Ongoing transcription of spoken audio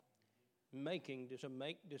to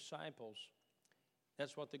make disciples.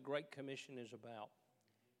 That's what the Great Commission is about,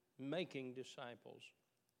 making disciples.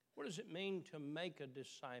 What does it mean to make a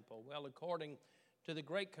disciple? Well, according to the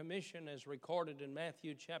Great Commission as recorded in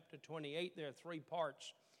Matthew chapter 28, there are three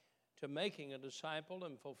parts to making a disciple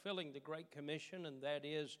and fulfilling the Great Commission, and that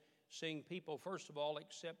is seeing people, first of all,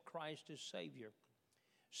 accept Christ as Savior.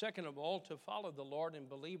 Second of all, to follow the Lord in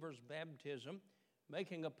believers' baptism,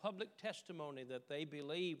 making a public testimony that they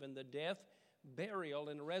believe in the death, burial,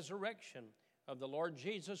 and resurrection of the Lord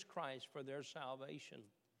Jesus Christ for their salvation.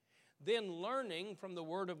 Then learning from the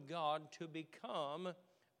Word of God to become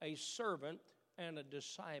a servant and a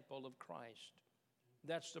disciple of Christ.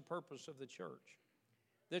 That's the purpose of the church.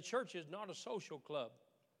 The church is not a social club.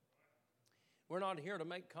 We're not here to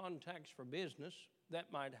make contacts for business. That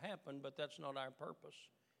might happen, but that's not our purpose.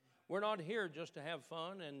 We're not here just to have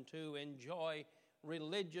fun and to enjoy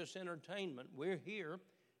religious entertainment. We're here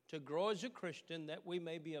to grow as a Christian that we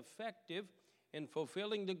may be effective in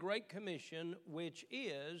fulfilling the Great Commission, which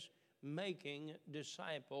is making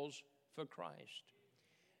disciples for Christ.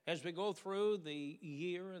 As we go through the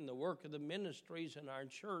year and the work of the ministries in our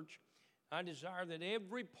church, I desire that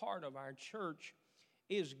every part of our church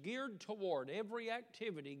is geared toward, every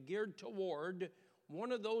activity geared toward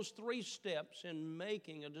one of those three steps in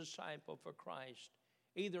making a disciple for Christ.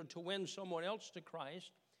 Either to win someone else to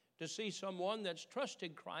Christ, to see someone that's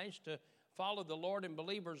trusted Christ, to follow the Lord in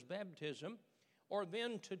believers' baptism, or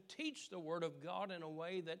then to teach the Word of God in a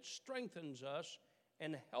way that strengthens us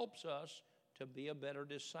and helps us to be a better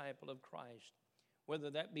disciple of Christ. Whether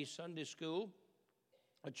that be Sunday school,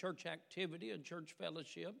 a church activity, a church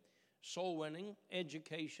fellowship, soul winning,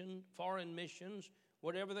 education, foreign missions,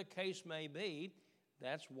 whatever the case may be,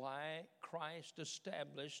 that's why Christ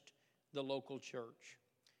established the local church.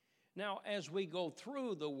 Now, as we go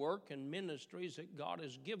through the work and ministries that God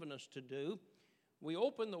has given us to do, we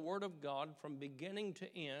open the Word of God from beginning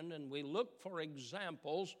to end, and we look for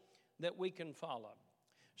examples that we can follow.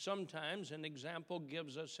 Sometimes an example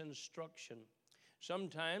gives us instruction.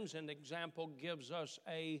 Sometimes an example gives us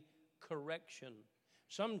a correction.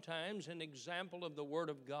 Sometimes an example of the Word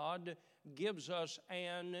of God gives us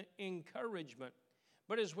an encouragement.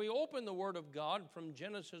 But as we open the Word of God from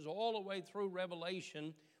Genesis all the way through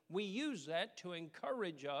Revelation, we use that to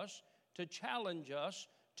encourage us, to challenge us,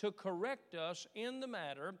 to correct us in the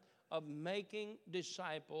matter of making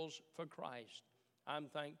disciples for Christ. I'm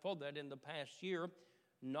thankful that in the past year,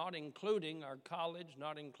 not including our college,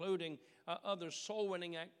 not including other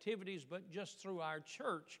soul-winning activities, but just through our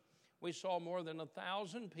church, we saw more than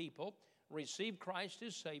 1,000 people receive Christ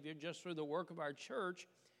as Savior just through the work of our church,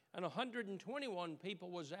 and 121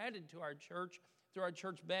 people was added to our church through our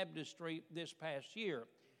church baptistry this past year.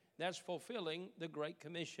 That's fulfilling the Great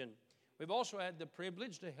Commission. We've also had the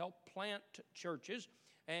privilege to help plant churches,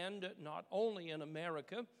 and not only in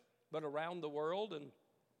America, but around the world. And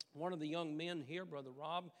one of the young men here, Brother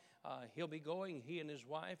Rob, he'll be going, he and his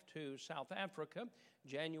wife, to South Africa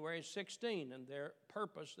January 16. And their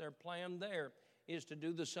purpose, their plan there is to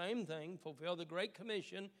do the same thing, fulfill the Great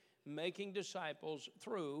Commission, making disciples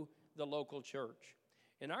through the local church.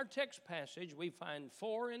 In our text passage, we find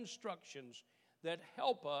 4 instructions that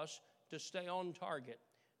help us to stay on target.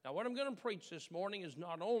 Now, what I'm going to preach this morning is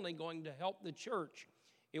not only going to help the church,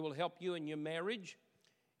 it will help you in your marriage,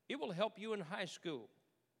 it will help you in high school,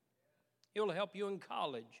 it will help you in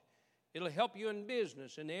college, it'll help you in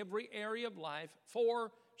business, in every area of life.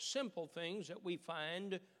 4 simple things that we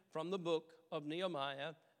find from the book of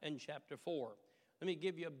Nehemiah and chapter 4. Let me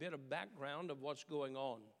give you a bit of background of what's going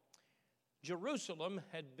on. Jerusalem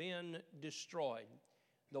had been destroyed.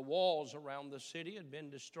 The walls around the city had been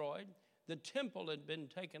destroyed. The temple had been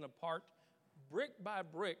taken apart brick by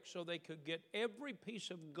brick so they could get every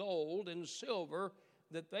piece of gold and silver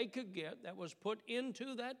that they could get that was put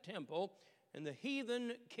into that temple. And the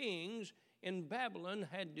heathen kings in Babylon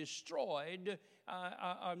had destroyed,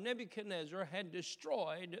 Nebuchadnezzar had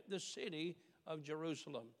destroyed the city of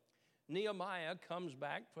Jerusalem. Nehemiah comes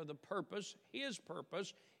back for the purpose, his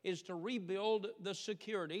purpose is to rebuild the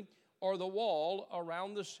security or the wall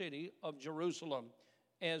around the city of Jerusalem.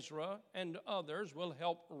 Ezra and others will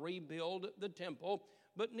help rebuild the temple,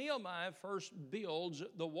 but Nehemiah first builds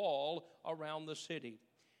the wall around the city.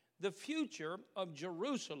 The future of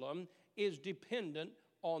Jerusalem is dependent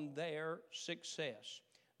on their success.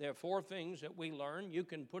 There are 4 things that we learn. You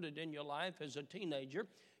can put it in your life as a teenager.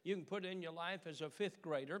 You can put it in your life as a 5th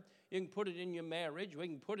grader. You can put it in your marriage. We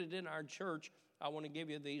can put it in our church. I want to give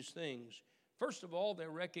you these things. First of all, they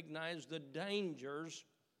recognize the dangers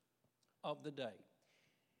of the day.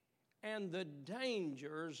 And the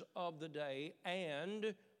dangers of the day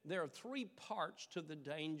and there are three parts to the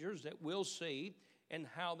dangers that we'll see and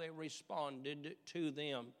how they responded to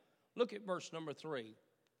them. Look at verse number 3.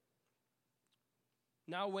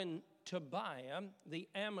 Now when Tobiah the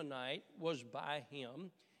Ammonite was by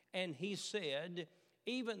him, and he said,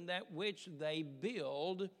 even that which they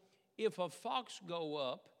build, if a fox go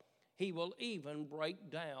up, he will even break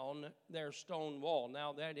down their stone wall.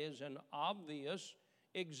 Now that is an obvious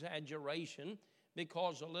exaggeration,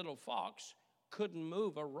 because a little fox couldn't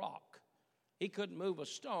move a rock. He couldn't move a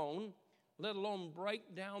stone, let alone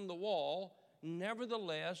break down the wall.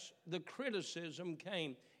 Nevertheless, the criticism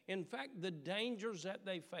came. In fact, the dangers that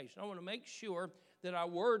they faced. I want to make sure that I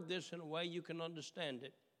word this in a way you can understand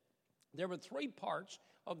it. There were three parts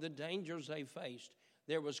of the dangers they faced.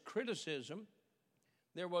 There was criticism,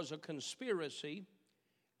 there was a conspiracy,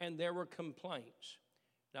 and there were complaints.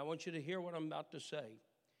 Now I want you to hear what I'm about to say.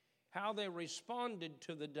 How they responded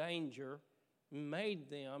to the danger made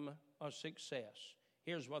them a success.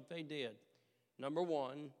 Here's what they did. Number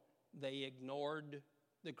one, they ignored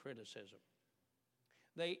the criticism.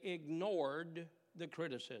 They ignored the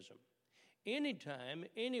criticism. Anytime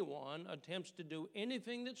anyone attempts to do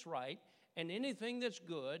anything that's right and anything that's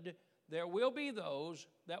good, there will be those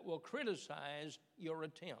that will criticize your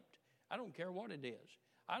attempt. I don't care what it is.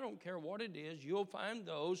 I don't care what it is. You'll find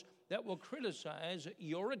those that will criticize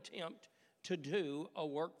your attempt to do a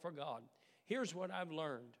work for God. Here's what I've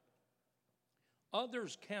learned.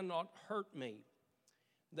 Others cannot hurt me.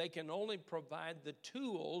 They can only provide the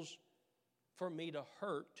tools for me to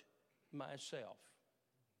hurt myself.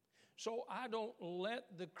 So I don't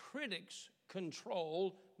let the critics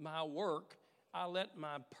control my work. I let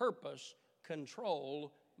my purpose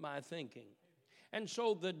control my thinking. And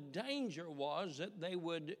so the danger was that they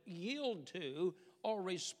would yield to or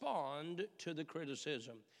respond to the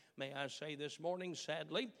criticism. May I say this morning,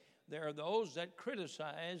 sadly, there are those that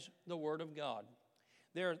criticize the Word of God.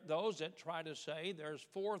 There are those that try to say there's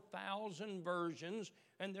 4,000 versions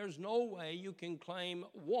and there's no way you can claim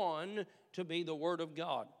one to be the Word of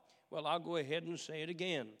God. Well, I'll go ahead and say it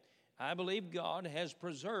again. I believe God has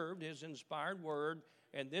preserved His inspired Word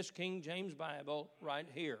in this King James Bible right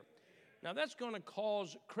here. Now, that's going to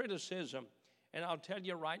cause criticism, and I'll tell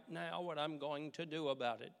you right now what I'm going to do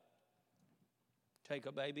about it. Take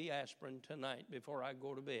a baby aspirin tonight before I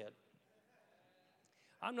go to bed.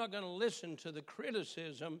 I'm not going to listen to the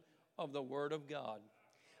criticism of the Word of God.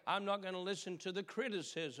 I'm not going to listen to the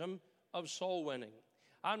criticism of soul winning.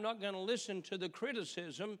 I'm not going to listen to the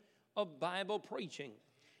criticism of Bible preaching.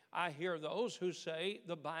 I hear those who say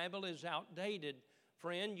the Bible is outdated.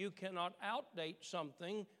 Friend, you cannot outdate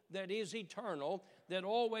something that is eternal, that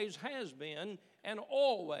always has been and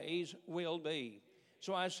always will be.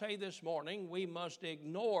 So I say this morning, we must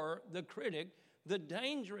ignore the critic. The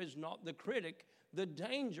danger is not the critic. The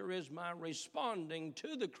danger is my responding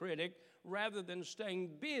to the critic rather than staying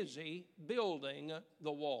busy building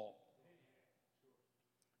the wall.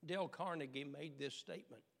 Dale Carnegie made this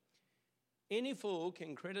statement. Any fool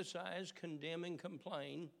can criticize, condemn, and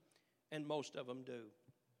complain, and most of them do.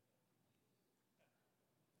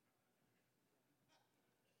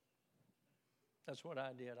 That's what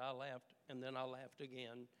I did. I laughed, and then I laughed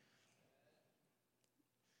again.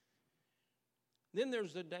 Then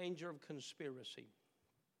there's the danger of conspiracy.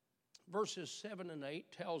 Verses 7 and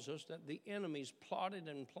 8 tells us that the enemies plotted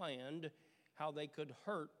and planned how they could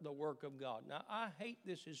hurt the work of God. Now, I hate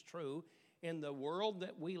this is true in the world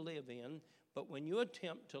that we live in, but when you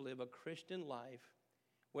attempt to live a Christian life,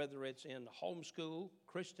 whether it's in homeschool,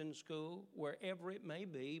 Christian school, wherever it may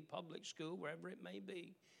be, public school, wherever it may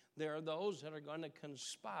be, there are those that are going to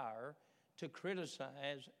conspire to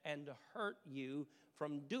criticize and to hurt you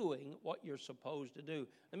from doing what you're supposed to do.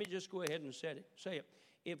 Let me just go ahead and say it.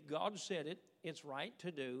 If God said it, it's right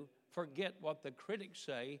to do. Forget what the critics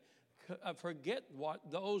say. Forget what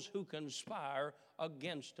those who conspire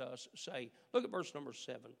against us say. Look at verse number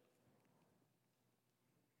 7.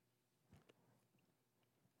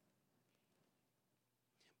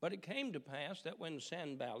 But it came to pass that when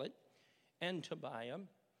Sanballat and Tobiah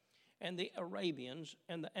and the Arabians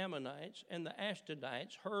and the Ammonites and the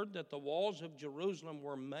Ashdodites heard that the walls of Jerusalem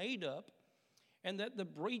were made up and that the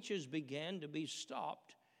breaches began to be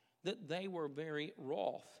stopped, that they were very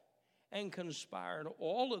wroth and conspired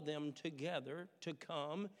all of them together to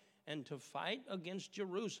come and to fight against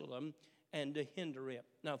Jerusalem and to hinder it.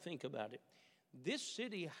 Now think about it. This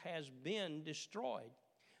city has been destroyed.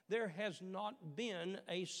 There has not been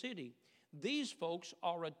a city. These folks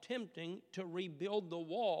are attempting to rebuild the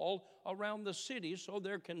wall around the city so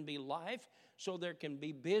there can be life, so there can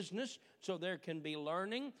be business, so there can be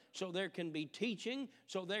learning, so there can be teaching,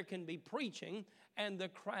 so there can be preaching. and the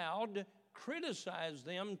crowd criticized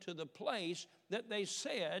them to the place that they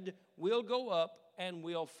said, we'll go up and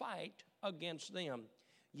we'll fight against them.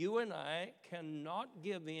 You and I cannot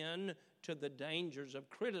give in to the dangers of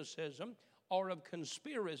criticism or of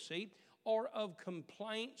conspiracy or of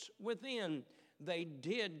complaints within. They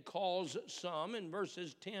did cause some in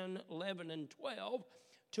verses 10, 11, and 12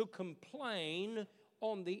 to complain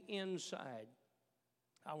on the inside.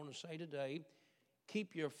 I want to say today,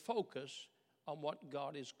 keep your focus on what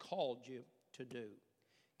God has called you to do.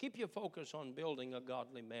 Keep your focus on building a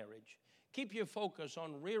godly marriage. Keep your focus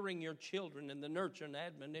on rearing your children in the nurture and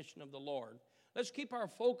admonition of the Lord. Let's keep our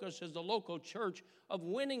focus as the local church of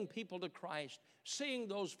winning people to Christ, seeing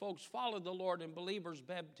those folks follow the Lord in believers'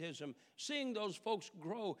 baptism, seeing those folks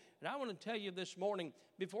grow. And I want to tell you this morning,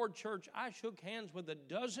 before church, I shook hands with a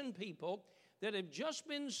dozen people that have just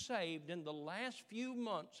been saved in the last few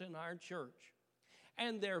months in our church.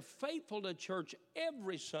 And they're faithful to church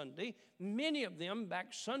every Sunday, many of them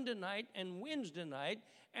back Sunday night and Wednesday night,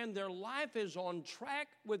 and their life is on track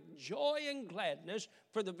with joy and gladness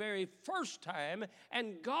for the very first time,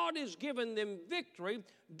 and God has given them victory.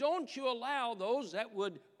 Don't you allow those that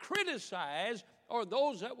would criticize or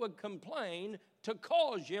those that would complain to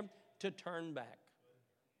cause you to turn back.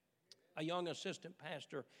 A young assistant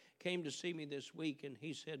pastor came to see me this week, and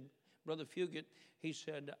he said, Brother Fugit, he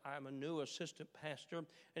said, I'm a new assistant pastor,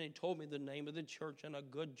 and he told me the name of the church and a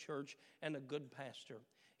good pastor.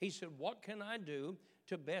 He said, what can I do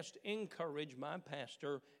to best encourage my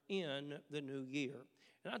pastor in the new year?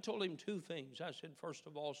 And I told him two things. I said, first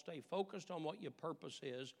of all, stay focused on what your purpose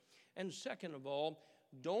is. And second of all,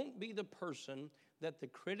 don't be the person that the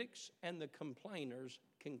critics and the complainers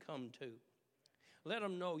can come to. Let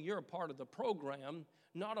them know you're a part of the program,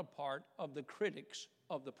 not a part of the critics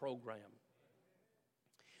of the program.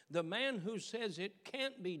 The man who says it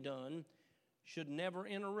can't be done should never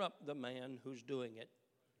interrupt the man who's doing it.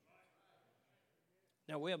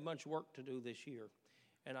 Now, we have much work to do this year,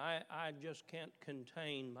 and I just can't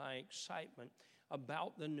contain my excitement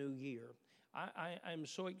about the new year. I'm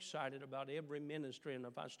so excited about every ministry, and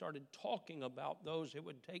if I started talking about those, it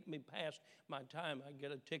would take me past my time. I'd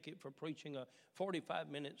get a ticket for preaching a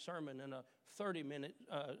 45-minute sermon in a 30-minute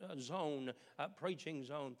preaching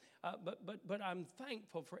zone. But I'm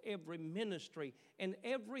thankful for every ministry, and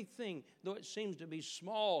everything, though it seems to be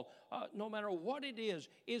small, no matter what it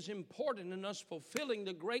is important in us fulfilling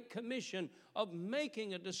the Great Commission of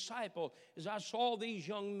making a disciple. As I saw these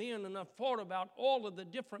young men, and I thought about all of the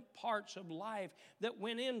different parts of life that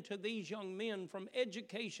went into these young men, from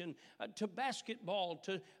education to basketball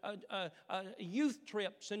to youth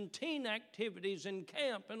trips and teen activities and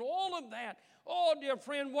camp and all of that. Oh, dear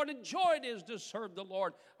friend, what a joy it is to serve the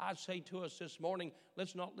Lord. I say to us this morning,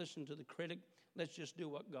 let's not listen to the critic. Let's just do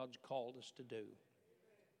what God's called us to do.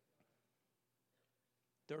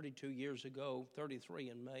 32 years ago,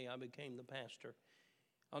 33 in May, I became the pastor.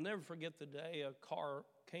 I'll never forget the day a car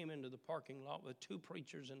came into the parking lot with two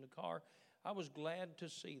preachers in the car. I was glad to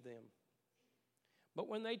see them. But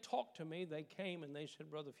when they talked to me, they came and they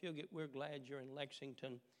said, Brother Fugit, we're glad you're in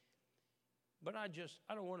Lexington. But I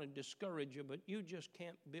don't want to discourage you, but you just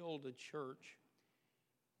can't build a church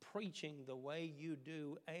preaching the way you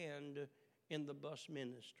do and in the bus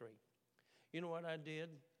ministry. You know what I did?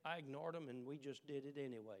 I ignored them, and we just did it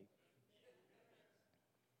anyway.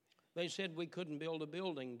 They said we couldn't build a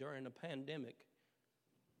building during a pandemic.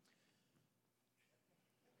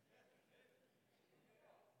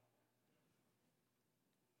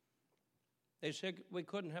 They said we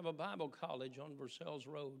couldn't have a Bible college on Versailles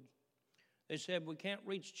Road. They said we can't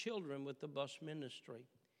reach children with the bus ministry.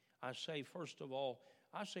 I say, first of all,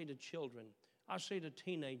 I say to children, I say to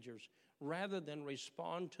teenagers, rather than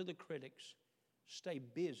respond to the critics, stay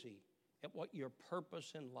busy at what your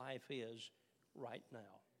purpose in life is right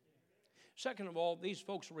now. Second of all, these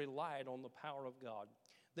folks relied on the power of God.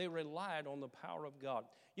 They relied on the power of God.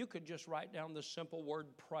 You could just write down the simple word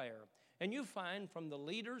prayer. And you find from the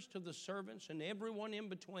leaders to the servants and everyone in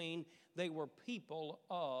between, they were people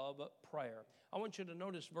of prayer. I want you to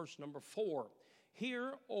notice verse number 4.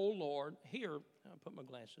 Hear, O Lord, hear, I'll put my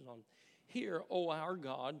glasses on. Hear, O our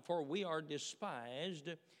God, for we are despised,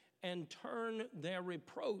 and turn their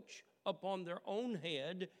reproach upon their own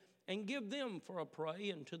head, and give them for a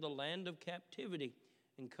prey into the land of captivity.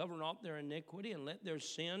 And cover not their iniquity, and let their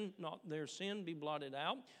sin be blotted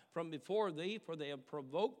out from before thee, for they have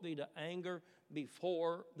provoked thee to anger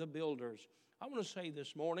before the builders. I want to say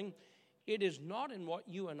this morning, it is not in what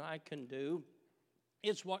you and I can do,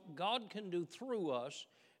 it's what God can do through us.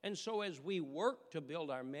 And so as we work to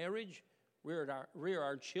build our marriage, rear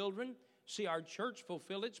our children, see our church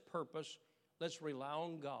fulfill its purpose, let's rely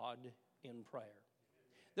on God in prayer.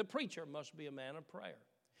 The preacher must be a man of prayer.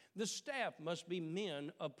 The staff must be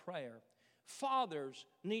men of prayer. Fathers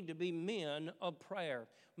need to be men of prayer.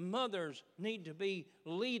 Mothers need to be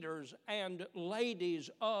leaders and ladies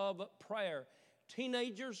of prayer.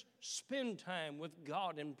 Teenagers, spend time with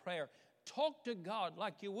God in prayer. Talk to God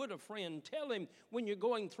like you would a friend. Tell Him when you're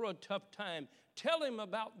going through a tough time. Tell Him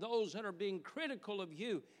about those that are being critical of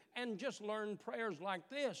you. And just learn prayers like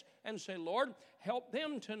this and say, Lord, help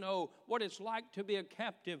them to know what it's like to be a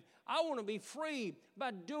captive. I want to be free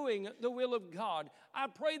by doing the will of God. I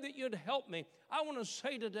pray that you'd help me. I want to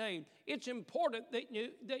say today, it's important that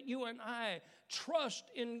you and I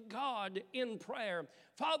trust in God in prayer.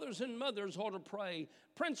 Fathers and mothers ought to pray.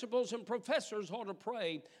 Principals and professors ought to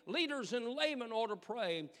pray. Leaders and laymen ought to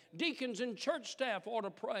pray. Deacons and church staff ought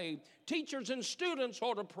to pray. Teachers and students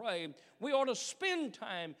ought to pray. We ought to spend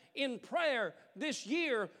time in prayer this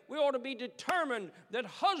year. We ought to be determined that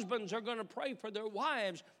husbands are going to pray for their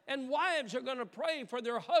wives, and wives are going to pray for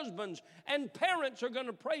their husbands, and parents are going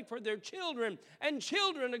to pray for their children, and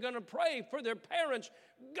children are going to pray for their parents.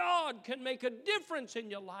 God can make a difference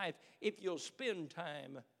in your life if you'll spend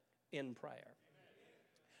time in prayer.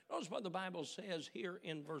 Notice what the Bible says here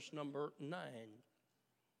in verse number 9.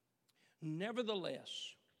 Nevertheless,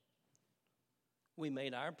 we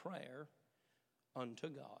made our prayer unto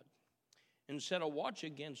God and set a watch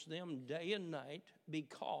against them day and night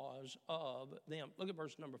because of them. Look at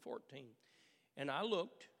verse number 14. And I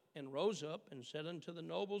looked and rose up and said unto the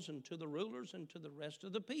nobles and to the rulers and to the rest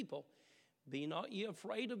of the people, be not ye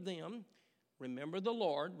afraid of them. Remember the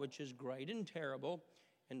Lord, which is great and terrible,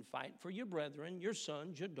 and fight for your brethren, your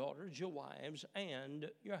sons, your daughters, your wives, and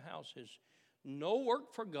your houses. No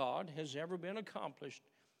work for God has ever been accomplished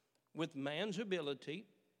with man's ability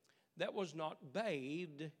that was not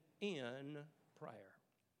bathed in prayer.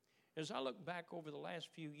 As I look back over the last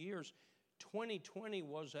few years, 2020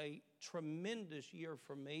 was a tremendous year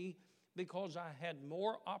for me because I had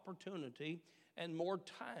more opportunity and more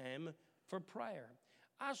time for prayer.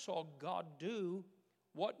 I saw God do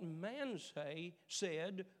what man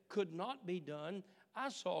said could not be done. I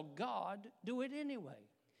saw God do it anyway.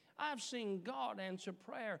 I've seen God answer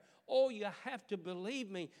prayer. Oh, you have to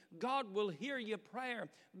believe me. God will hear your prayer.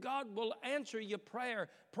 God will answer your prayer.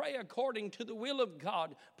 Pray according to the will of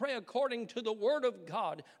God. Pray according to the word of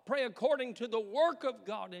God. Pray according to the work of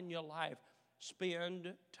God in your life.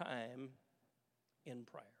 Spend time in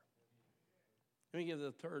prayer. Let me give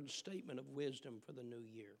the third statement of wisdom for the new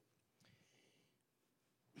year.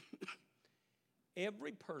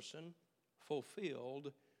 Every person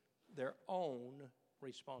fulfilled their own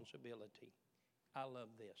responsibility. I love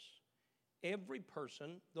this. Every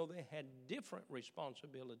person, though they had different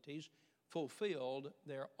responsibilities, fulfilled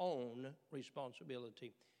their own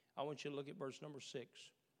responsibility. I want you to look at verse number 6.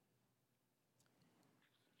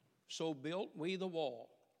 So built we the wall,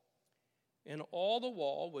 and all the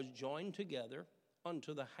wall was joined together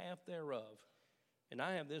unto the half thereof. And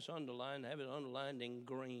I have this underlined, I have it underlined in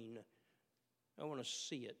green. I want to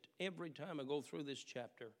see it every time I go through this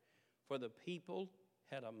chapter. For the people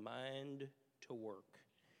had a mind to work.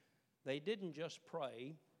 They didn't just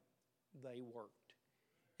pray, they worked.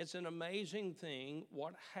 It's an amazing thing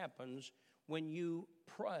what happens when you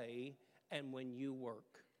pray and when you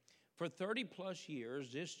work. For 30 plus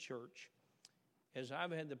years, this church, as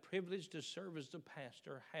I've had the privilege to serve as the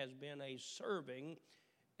pastor, has been a serving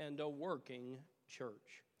and a working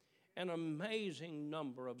church. An amazing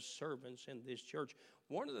number of servants in this church.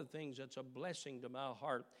 One of the things that's a blessing to my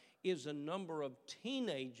heart is the number of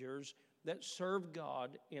teenagers that serve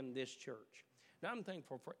God in this church. Now, I'm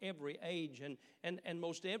thankful for every age, and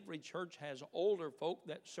most every church has older folk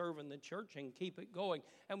that serve in the church and keep it going.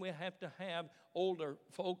 And we have to have older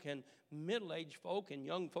folk and middle-aged folk and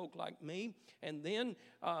young folk like me. And then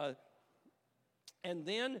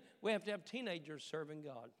we have to have teenagers serving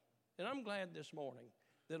God. And I'm glad this morning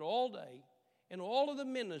that all day, in all of the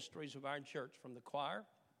ministries of our church, from the choir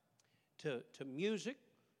to music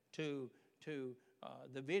to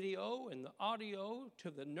the video and the audio to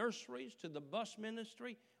the nurseries to the bus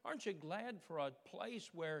ministry, aren't you glad for a place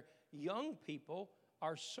where young people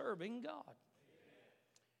are serving God?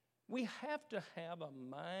 We have to have a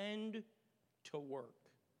mind to work.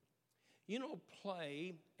 You know,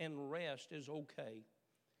 play and rest is okay,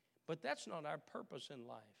 but that's not our purpose in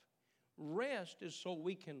life. Rest is so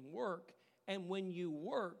we can work, and when you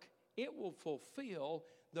work, it will fulfill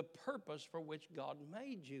the purpose for which God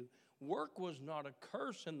made you. Work was not a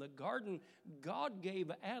curse in the garden. God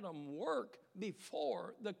gave Adam work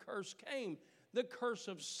before the curse came. The curse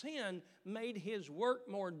of sin made his work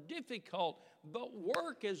more difficult, but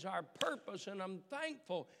work is our purpose, and I'm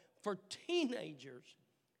thankful for teenagers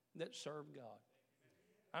that serve God.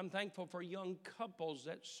 I'm thankful for young couples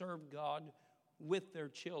that serve God with their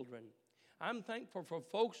children. I'm thankful for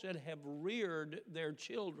folks that have reared their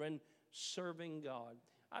children serving God.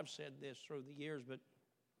 I've said this through the years,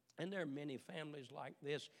 and there are many families like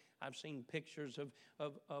this. I've seen pictures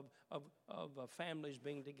of families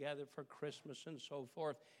being together for Christmas and so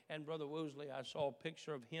forth. And Brother Woosley, I saw a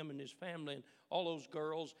picture of him and his family and all those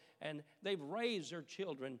girls, and they've raised their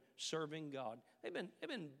children serving God. They've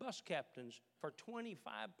been bus captains for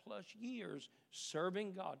 25 plus years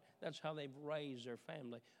serving God. That's how they've raised their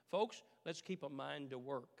family. Folks, let's keep a mind to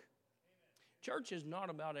work. Church is not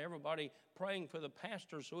about everybody praying for the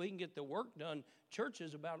pastor so he can get the work done. Church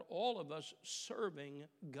is about all of us serving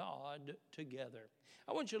God together.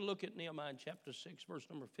 I want you to look at Nehemiah chapter 6, verse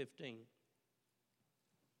number 15.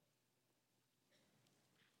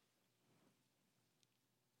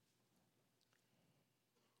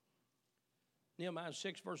 Nehemiah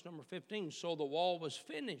 6, verse number 15. So the wall was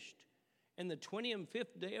finished in the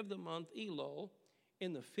 25th day of the month Elul,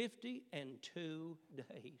 in the 52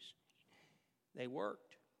 days. They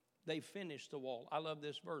worked. They finished the wall. I love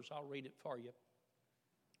this verse. I'll read it for you.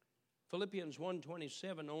 Philippians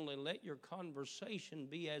 1:27, only let your conversation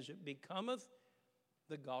be as it becometh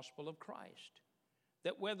the gospel of Christ,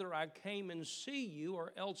 that whether I came and see you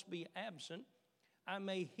or else be absent, I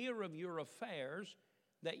may hear of your affairs,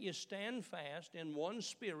 that you stand fast in one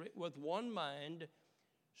spirit with one mind,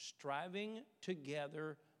 striving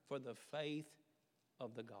together for the faith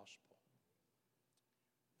of the gospel.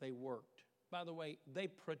 They worked. By the way, they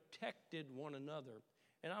protected one another.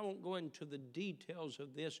 And I won't go into the details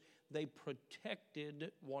of this. They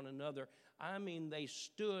protected one another. I mean, they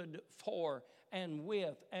stood for and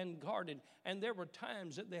with and guarded. And there were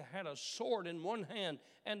times that they had a sword in one hand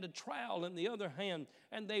and a trowel in the other hand.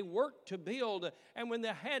 And they worked to build. And when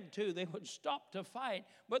they had to, they would stop to fight.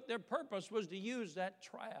 But their purpose was to use that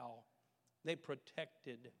trowel. They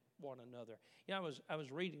protected one another. You know, I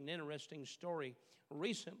was reading an interesting story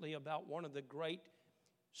recently about one of the great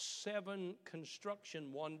 7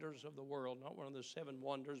 construction wonders of the world. Not one of the 7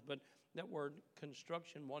 wonders, but that word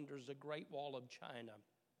construction wonders, the Great Wall of China.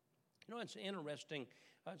 You know, it's an interesting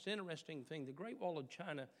thing. The Great Wall of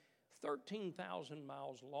China, 13,000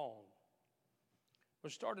 miles long,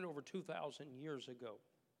 was started over 2,000 years ago.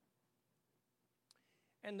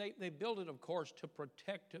 And they built it, of course, to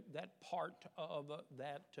protect that part of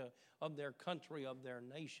their country, of their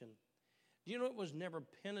nation. Do you know it was never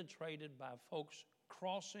penetrated by folks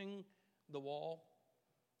crossing the wall?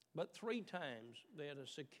 But 3 times they had a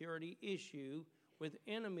security issue with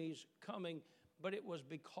enemies coming, but it was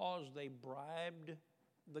because they bribed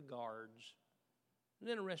the guards. An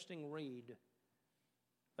interesting read.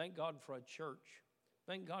 Thank God for a church.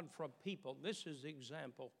 Thank God for a people. This is the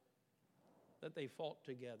example that they fought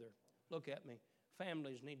together. Look at me.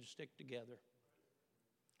 Families need to stick together.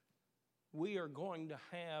 We are going to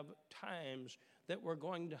have times that we're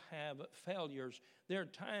going to have failures. There are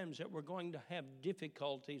times that we're going to have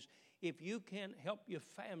difficulties. If you can't help your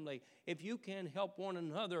family, if you can't help one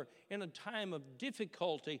another in a time of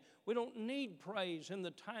difficulty, we don't need praise in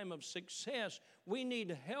the time of success. We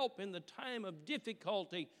need help in the time of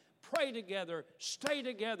difficulty. Pray together, stay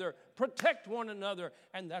together, protect one another.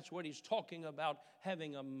 And that's what he's talking about,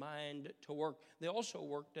 having a mind to work. They also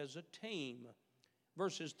worked as a team.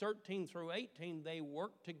 Verses 13 through 18, they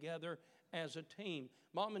worked together as a team.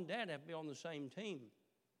 Mom and dad have to be on the same team.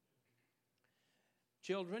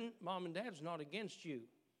 Children, mom and dad's not against you.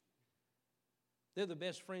 They're the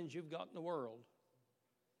best friends you've got in the world.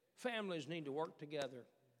 Families need to work together.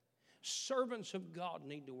 Servants of God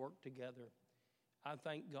need to work together. I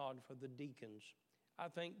thank God for the deacons. I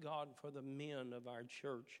thank God for the men of our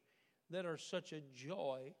church that are such a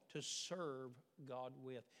joy to serve God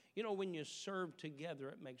with. You know, when you serve together,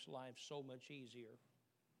 it makes life so much easier.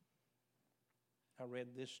 I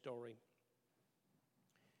read this story.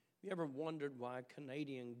 Have you ever wondered why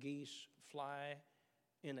Canadian geese fly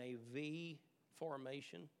in a V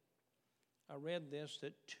formation? I read this,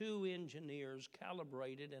 that 2 engineers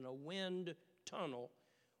calibrated in a wind tunnel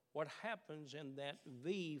what happens in that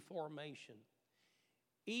V formation.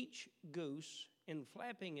 Each goose, in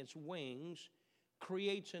flapping its wings,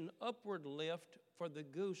 creates an upward lift for the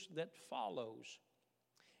goose that follows.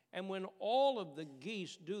 And when all of the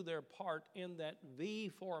geese do their part in that V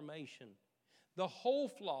formation, the whole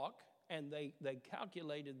flock, and they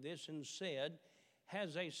calculated this and said,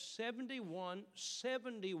 has a 71%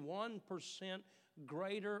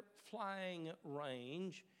 greater flying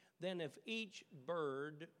range than if each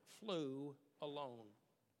bird flew alone.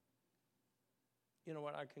 You know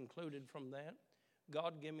what I concluded from that?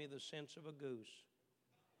 God, give me the sense of a goose.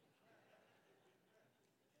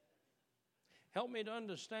 Help me to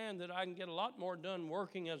understand that I can get a lot more done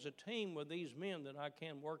working as a team with these men than I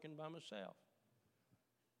can working by myself.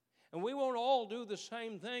 And we won't all do the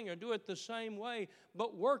same thing or do it the same way,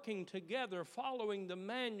 but working together, following the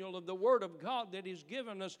manual of the Word of God that He's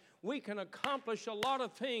given us, we can accomplish a lot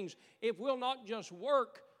of things if we'll not just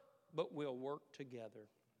work, but we'll work together.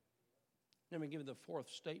 Let me give you the fourth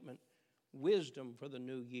statement, wisdom for the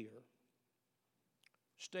new year.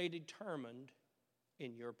 Stay determined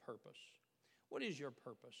in your purpose. What is your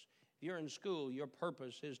purpose? If you're in school, your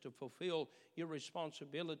purpose is to fulfill your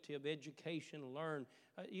responsibility of education, learn.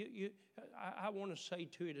 I want to say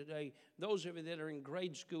to you today, those of you that are in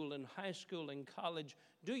grade school and high school and college,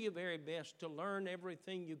 do your very best to learn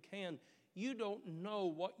everything you can. You don't know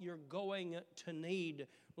what you're going to need.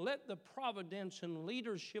 Let the providence and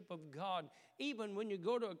leadership of God, even when you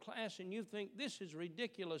go to a class and you think, this is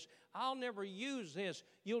ridiculous, I'll never use this.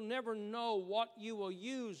 You'll never know what you will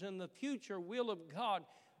use in the future will of God.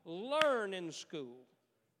 Learn in school.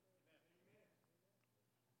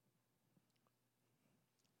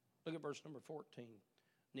 Look at verse number 14.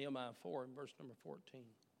 Nehemiah 4 and verse number 14.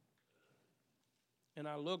 And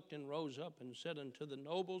I looked and rose up and said unto the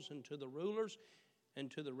nobles and to the rulers and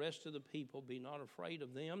to the rest of the people, be not afraid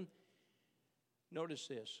of them. Notice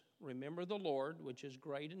this. Remember the Lord, which is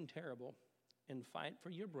great and terrible, and fight for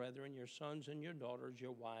your brethren, your sons and your daughters,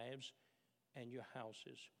 your wives, and your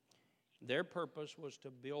houses. Their purpose was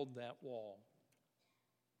to build that wall.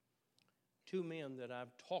 Two men that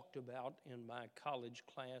I've talked about in my college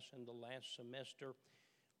class in the last semester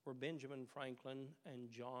were Benjamin Franklin and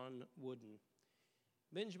John Wooden.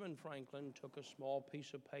 Benjamin Franklin took a small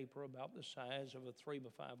piece of paper about the size of a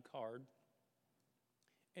 3x5 card,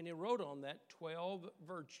 and he wrote on that 12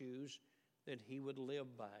 virtues that he would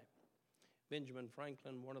live by. Benjamin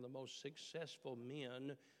Franklin, one of the most successful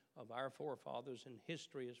men of our forefathers in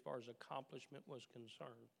history as far as accomplishment was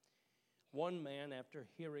concerned. One man, after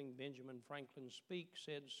hearing Benjamin Franklin speak,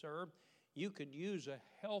 said, "Sir, you could use a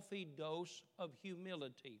healthy dose of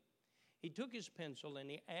humility." He took his pencil and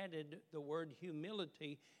he added the word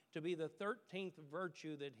humility to be the 13th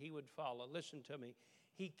virtue that he would follow. Listen to me.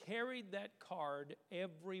 He carried that card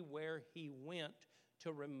everywhere he went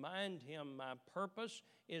to remind him my purpose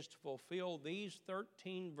is to fulfill these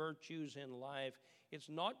 13 virtues in life. It's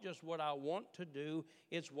not just what I want to do,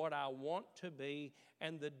 it's what I want to be.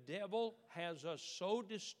 And the devil has us so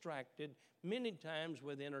distracted many times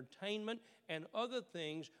with entertainment and other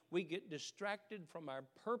things. We get distracted from our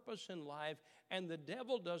purpose in life, and the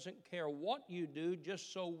devil doesn't care what you do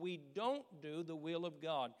just so we don't do the will of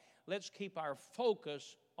God. Let's keep our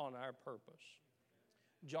focus on our purpose.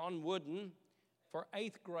 John Wooden, for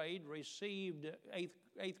eighth grade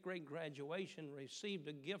graduation, received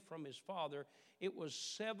a gift from his father. It was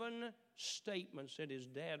 7 statements that his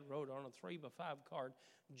dad wrote on a 3x5 card.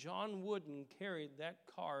 John Wooden carried that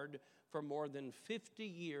card for more than 50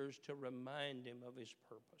 years to remind him of his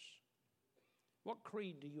purpose. What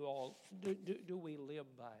creed do we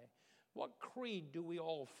live by? What creed do we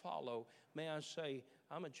all follow? May I say,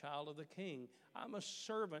 I'm a child of the King. I'm a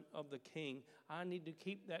servant of the King. I need to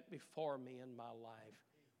keep that before me in my life.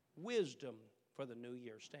 Wisdom for the new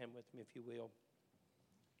year. Stand with me if you will.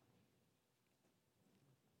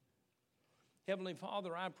 Heavenly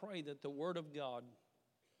Father, I pray that the Word of God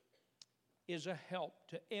is a help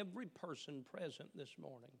to every person present this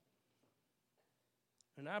morning.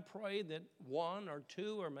 And I pray that 1 or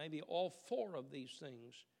 2 or maybe all 4 of these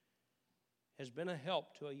things has been a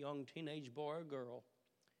help to a young teenage boy or girl,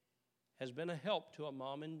 has been a help to a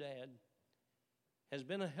mom and dad, has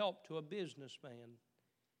been a help to a businessman,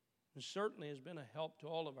 and certainly has been a help to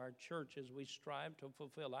all of our church as we strive to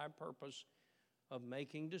fulfill our purpose of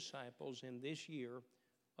making disciples in this year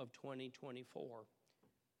of 2024.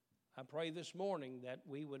 I pray this morning that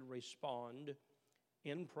we would respond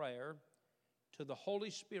in prayer to the Holy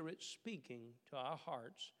Spirit speaking to our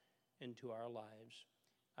hearts and to our lives.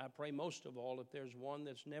 I pray most of all, if there's one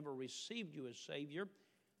that's never received you as Savior,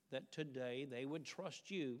 that today they would trust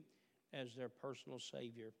you as their personal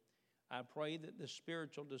Savior. I pray that the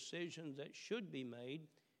spiritual decisions that should be made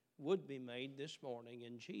would be made this morning.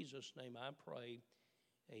 In Jesus' name I pray,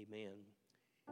 amen.